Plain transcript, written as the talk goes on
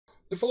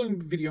The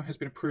following video has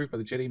been approved by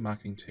the Jetty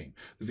marketing team.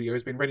 The video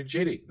has been rated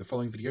Jetty. The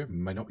following video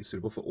may not be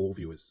suitable for all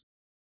viewers.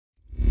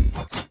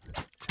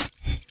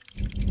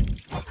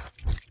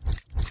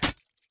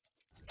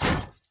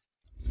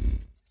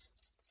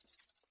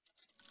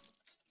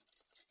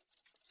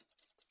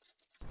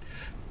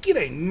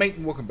 G'day mate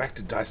and welcome back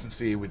to Dyson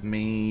Sphere with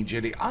me,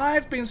 Jetty.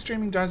 I've been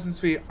streaming Dyson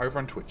Sphere over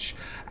on Twitch,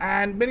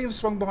 and many have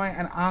swung by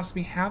and asked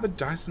me how the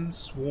Dyson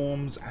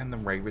Swarms and the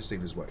Ray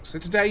receivers work. So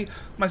today,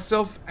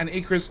 myself and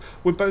Ejectors,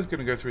 we're both going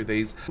to go through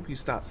these. Help you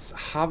start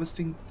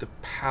harvesting the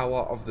power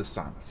of the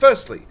sun.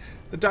 Firstly,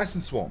 the Dyson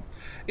Swarm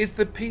is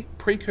the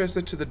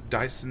precursor to the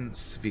Dyson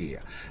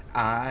Sphere.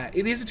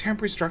 It is a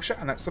temporary structure,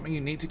 and that's something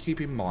you need to keep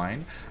in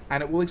mind,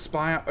 and it will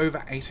expire over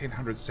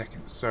 1800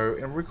 seconds. So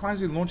it requires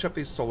you to launch up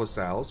these solar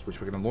sails, which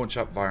we're going to launch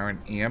up via an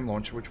EM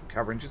launcher, which we'll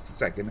cover in just a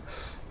second.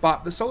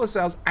 But the solar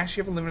sails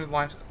actually have a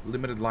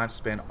limited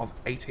lifespan of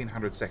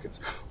 1800 seconds,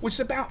 which is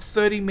about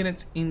 30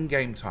 minutes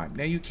in-game time.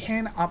 Now you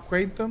can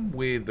upgrade them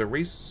with the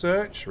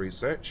research.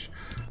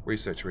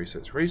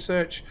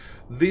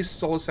 This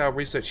solar sail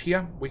research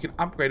here, we can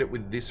upgrade it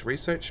with this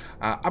research.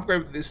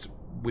 Upgrade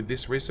with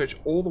this research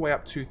all the way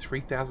up to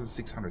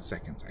 3,600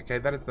 seconds. Okay,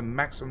 that is the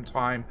maximum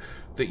time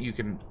that you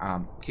can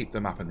keep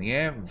them up in the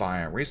air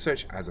via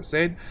research, as I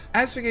said.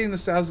 As for getting the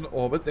sails in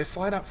orbit, they're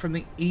fired up from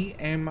the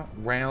Em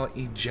Rail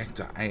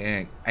Ejector,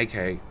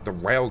 aka the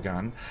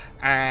railgun,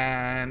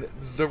 and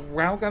the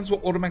railguns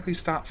will automatically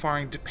start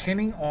firing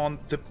depending on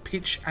the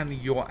pitch and the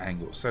yaw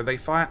angle. So they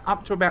fire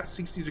up to about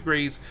 60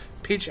 degrees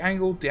pitch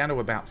angle, down to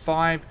about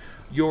 5.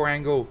 Yaw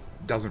angle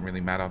doesn't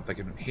really matter, they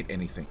can hit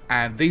anything.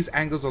 And these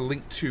angles are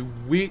linked to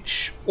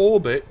which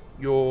orbit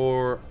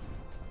your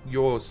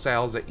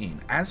sails are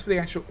in. As for the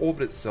actual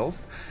orbit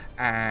itself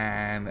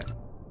and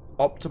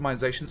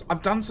optimizations,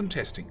 I've done some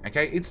testing,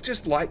 okay? It's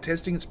just light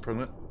testing, it's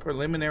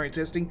preliminary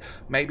testing.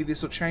 Maybe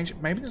this will change,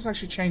 maybe this will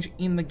actually change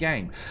in the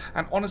game.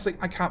 And honestly,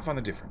 I can't find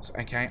the difference,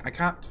 okay? I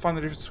can't find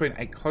the difference between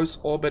a close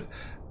orbit,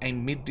 a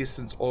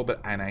mid-distance orbit,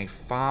 and a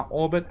far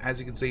orbit.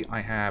 As you can see,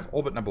 I have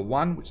orbit number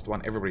 1, which is the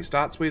one everybody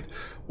starts with,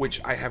 which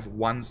I have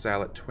one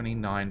sail at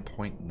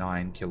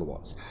 29.9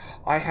 kilowatts.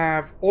 I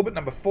have orbit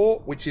number 4,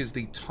 which is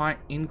the tight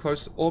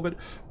in-close orbit,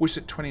 which is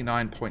at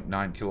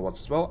 29.9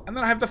 kilowatts as well. And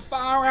then I have the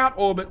far-out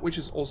orbit, which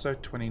is also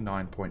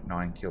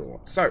 29.9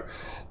 kilowatts. So,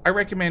 I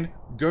recommend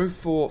go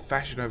for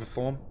fashion over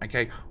form,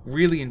 okay?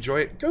 Really enjoy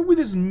it. Go with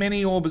as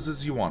many orbits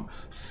as you want.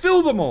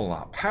 Fill them all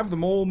up. Have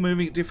them all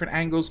moving at different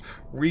angles.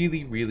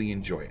 Really, really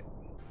enjoy it.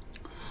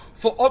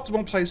 For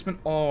optimal placement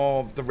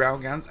of the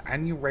railguns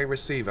and your ray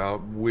receiver,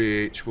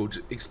 which we'll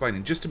explain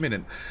in just a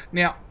minute.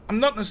 Now, I'm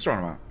not an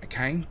astronomer,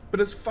 okay? But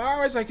as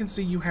far as I can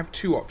see, you have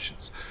two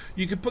options.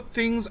 You could put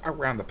things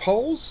around the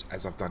poles,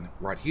 as I've done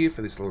right here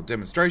for this little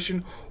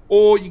demonstration,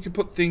 or you could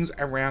put things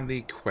around the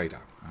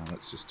equator.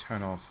 Let's just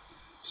turn off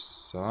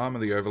some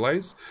of the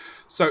overlays.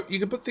 So you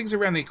can put things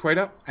around the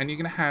equator, and you're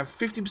going to have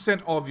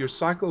 50% of your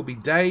cycle will be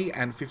day,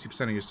 and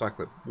 50% of your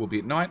cycle will be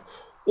at night.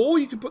 Or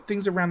you can put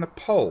things around the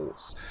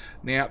poles.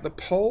 Now, the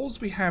poles,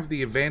 we have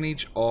the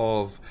advantage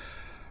of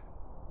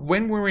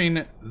when we're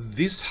in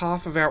this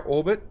half of our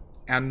orbit,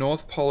 our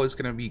north pole is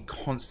going to be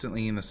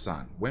constantly in the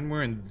sun. When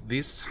we're in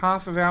this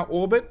half of our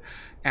orbit,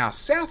 our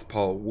south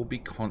pole will be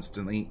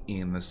constantly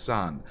in the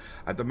sun.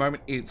 At the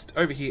moment, it's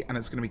over here, and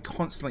it's going to be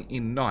constantly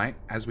in night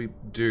as we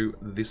do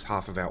this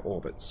half of our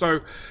orbit. So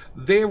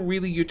they're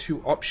really your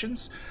two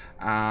options.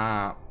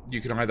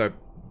 You can either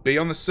be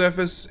on the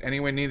surface,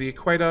 anywhere near the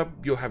equator.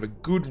 You'll have a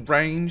good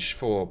range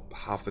for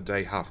half the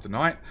day, half the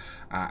night.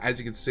 As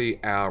you can see,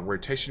 our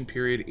rotation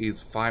period is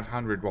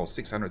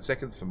 600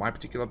 seconds for my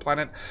particular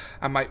planet,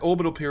 and my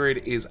orbital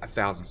period is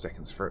 1,000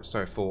 seconds.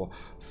 So for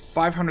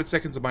 500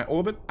 seconds of my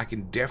orbit, I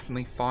can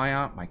definitely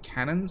fire my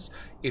cannons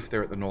if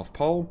they're at the North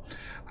Pole.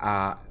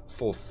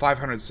 For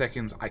 500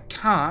 seconds, I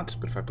can't,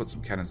 but if I put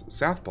some cannons at the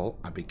South Pole,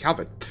 I'd be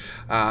covered.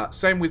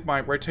 Same with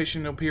my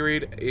rotational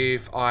period.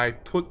 If I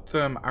put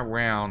them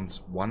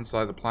around one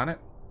side of the planet,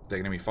 they're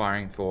going to be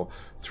firing for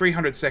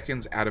 300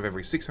 seconds out of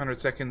every 600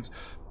 seconds.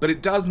 But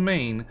it does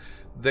mean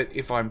that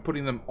if I'm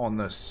putting them on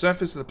the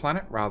surface of the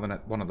planet rather than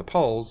at one of the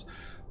poles,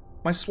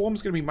 my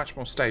swarm's going to be much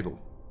more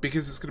stable,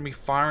 because it's going to be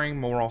firing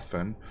more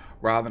often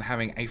rather than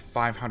having a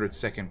 500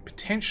 second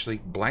potentially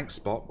blank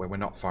spot where we're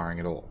not firing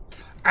at all.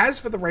 As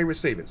for the ray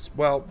receivers,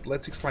 well,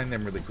 let's explain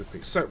them really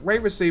quickly. So ray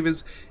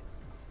receivers,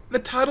 the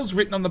title's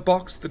written on the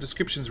box, the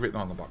description's written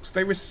on the box.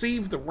 They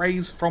receive the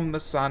rays from the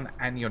sun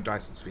and your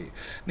Dyson Sphere.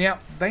 Now,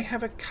 they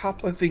have a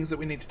couple of things that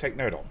we need to take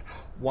note of.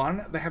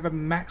 One, they have a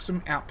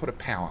maximum output of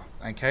power,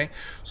 okay?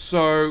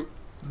 So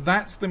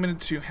that's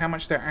limited to how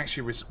much they're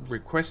actually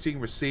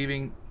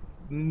receiving.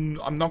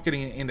 I'm not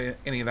getting into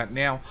any of that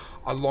now,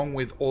 along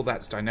with all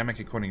that's dynamic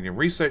according to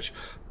research,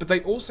 but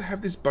they also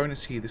have this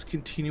bonus here, this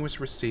continuous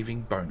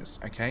receiving bonus,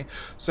 okay?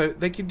 So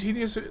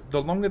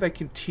the longer they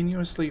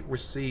continuously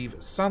receive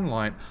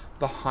sunlight,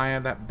 the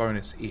higher that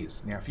bonus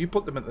is. Now, if you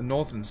put them at the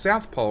North and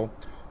South Pole,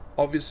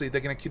 obviously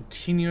they're going to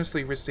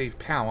continuously receive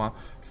power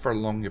for a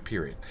longer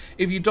period.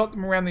 If you dot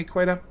them around the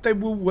equator, they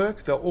will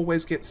work. They'll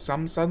always get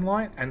some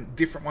sunlight, and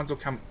different ones will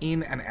come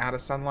in and out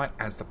of sunlight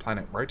as the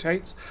planet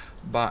rotates.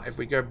 But if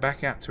we go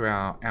back out to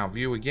our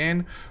view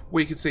again,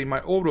 we can see my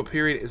orbital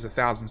period is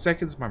 1,000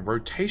 seconds. My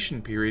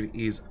rotation period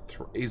is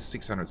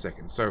 600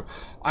 seconds. So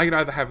I can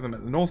either have them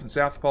at the north and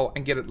south pole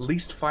and get at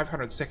least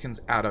 500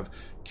 seconds out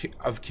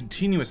of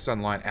continuous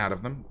sunlight out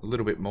of them, a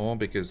little bit more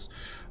because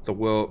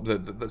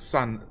the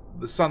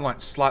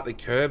sunlight slightly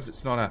curves.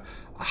 It's not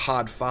a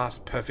hard,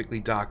 fast,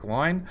 perfectly dark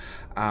line,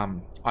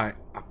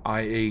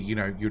 i.e.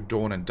 your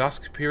dawn and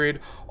dusk period.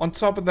 On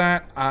top of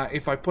that,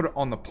 if I put it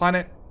on the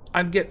planet,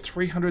 I'd get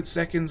 300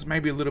 seconds,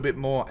 maybe a little bit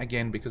more,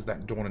 again, because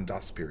that dawn and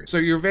dusk period. So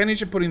your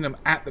advantage of putting them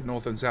at the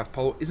north and south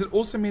pole is it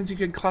also means you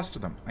can cluster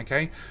them,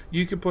 okay?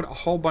 You can put a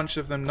whole bunch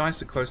of them nice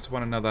and close to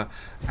one another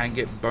and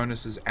get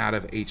bonuses out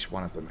of each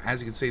one of them.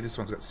 As you can see, this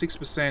one's got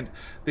 6%,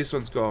 this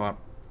one's got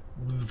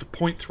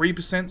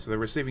 0.3%, so they're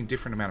receiving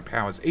different amount of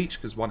powers each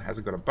because one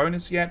hasn't got a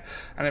bonus yet.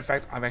 And in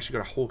fact, I've actually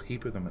got a whole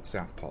heap of them at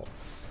south pole,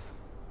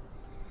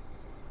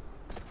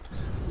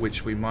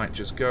 which we might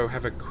just go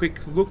have a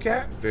quick look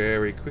at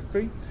very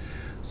quickly.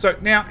 So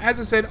now, as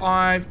I said,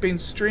 I've been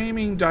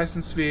streaming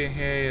Dyson Sphere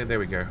here. There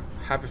we go.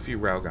 Have a few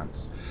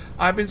railguns.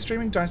 I've been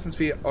streaming Dyson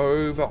Sphere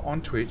over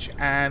on Twitch,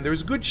 and there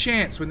is a good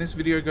chance when this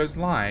video goes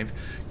live,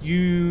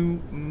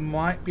 you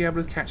might be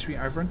able to catch me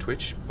over on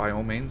Twitch. By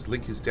all means,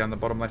 link is down the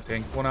bottom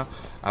left-hand corner.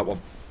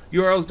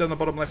 URL's down the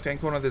bottom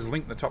left-hand corner. There's a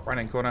link in the top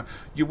right-hand corner.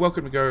 You're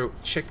welcome to go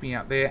check me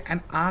out there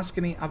and ask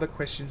any other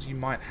questions you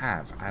might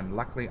have. And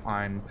luckily,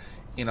 I'm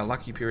in a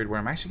lucky period where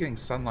I'm actually getting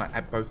sunlight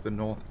at both the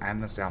north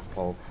and the south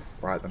pole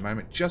right at the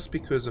moment, just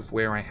because of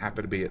where I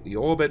happen to be at the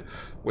orbit.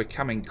 We're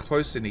coming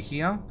close into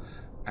here,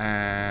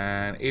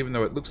 and even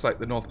though it looks like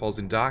the North Pole's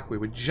in dark, we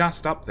were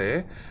just up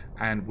there,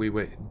 and we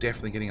were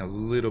definitely getting a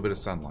little bit of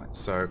sunlight.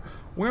 So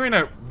we're in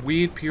a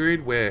weird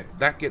period where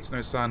that gets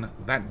no sun,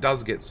 that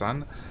does get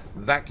sun,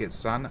 that gets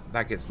sun,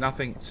 that gets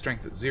nothing.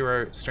 Strength at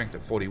 0, strength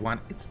at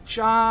 41. It's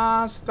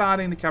just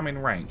starting to come in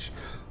range.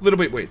 A little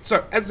bit weird.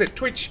 So, as I said,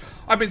 Twitch.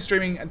 I've been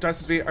streaming at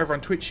Dyson Sphere over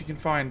on Twitch. You can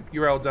find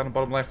URL down the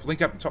bottom left,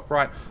 link up the top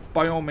right.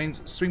 By all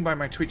means, swing by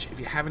my Twitch if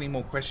you have any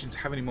more questions,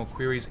 have any more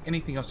queries,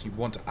 anything else you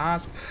want to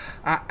ask.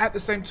 At the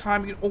same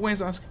time, you can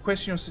always ask a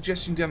question or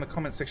suggestion down in the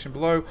comment section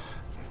below,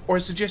 or a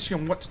suggestion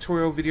on what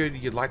tutorial video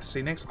you'd like to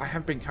see next. I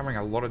have been covering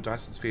a lot of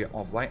Dyson Sphere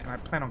of late, and I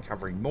plan on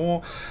covering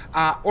more.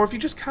 Or if you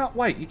just can't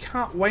wait, you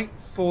can't wait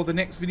for the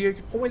next video, you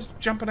can always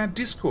jump on our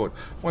Discord,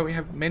 where we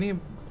have many of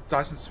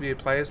Dyson Sphere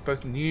players,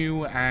 both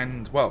new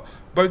and, well,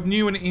 both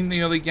new and in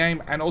the early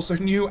game, and also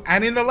new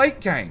and in the late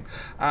game.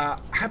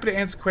 Happy to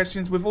answer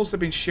questions. We've also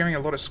been sharing a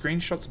lot of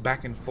screenshots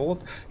back and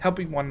forth,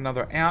 helping one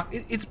another out.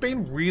 It's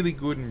been really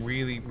good and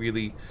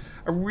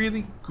a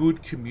really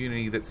good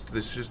community that's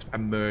just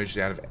emerged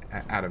out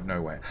of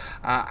nowhere.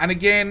 And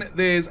again,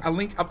 there's a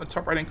link up the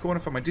top right hand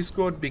corner for my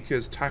Discord,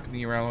 because typing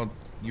the URL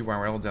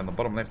down the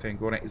bottom left hand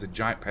corner is a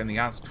giant pain in the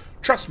ass.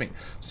 Trust me.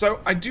 So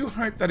I do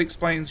hope that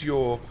explains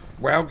your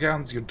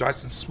railguns, your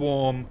Dyson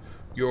Swarm,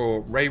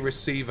 your ray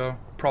receiver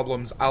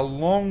problems,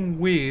 along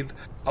with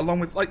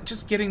like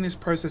just getting this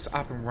process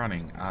up and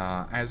running.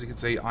 As you can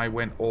see, I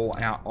went all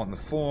out on the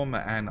form,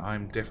 and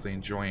I'm definitely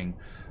enjoying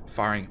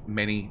firing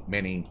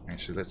many.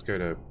 Actually, let's go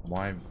to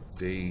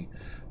YV.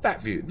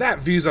 That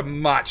view's a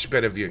much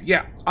better view.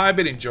 Yeah, I've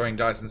been enjoying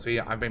Dyson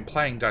Sphere. I've been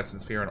playing Dyson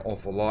Sphere an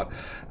awful lot,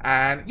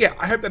 and yeah,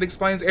 I hope that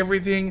explains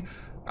everything.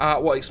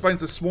 Well,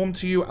 explains the swarm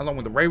to you, along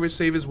with the ray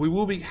receivers. We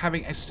will be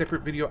having a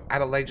separate video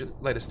at a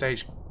later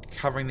stage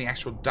covering the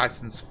actual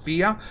Dyson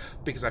Sphere,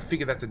 because I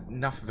figure that's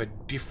enough of a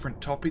different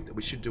topic that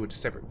we should do a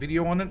separate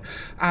video on it.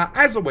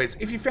 As always,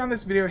 if you found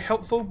this video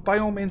helpful, by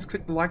all means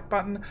click the like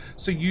button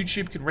so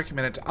YouTube can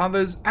recommend it to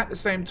others. At the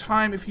same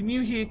time, if you're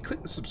new here,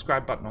 click the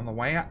subscribe button on the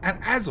way out. And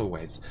as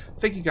always,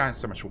 thank you guys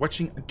so much for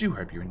watching. I do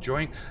hope you're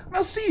enjoying, and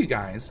I'll see you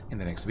guys in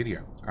the next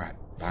video. Alright,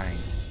 bye.